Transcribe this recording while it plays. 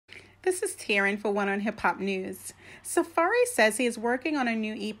This is Taryn for One on Hip Hop News. Safaree says he is working on a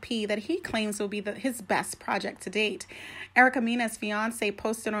new EP that he claims will be his best project to date. Erica Mena's fiance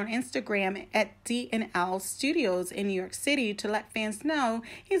posted on Instagram at D&L Studios in New York City to let fans know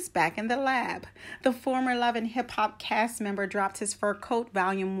he's back in the lab. The former Love and Hip Hop cast member dropped his Fur Coat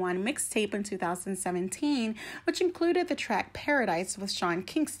Volume 1 mixtape in 2017, which included the track Paradise with Sean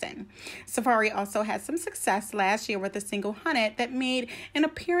Kingston. Safaree also had some success last year with the single Hunted that made an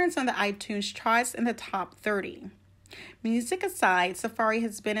appearance on the iTunes charts in the top 30. Music aside, Safaree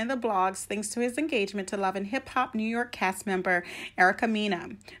has been in the blogs thanks to his engagement to Love and Hip Hop New York cast member Erica Mena.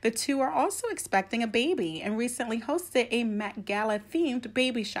 The two are also expecting a baby and recently hosted a Met Gala-themed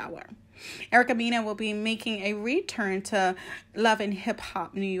baby shower. Erica Mena will be making a return to Love and Hip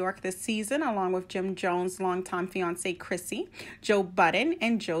Hop New York this season, along with Jim Jones' longtime fiancée Chrissy, Joe Budden,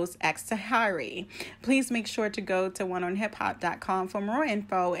 and Joe's ex Safaree. Please make sure to go to oneonhiphop.com for more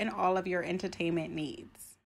info and all of your entertainment needs.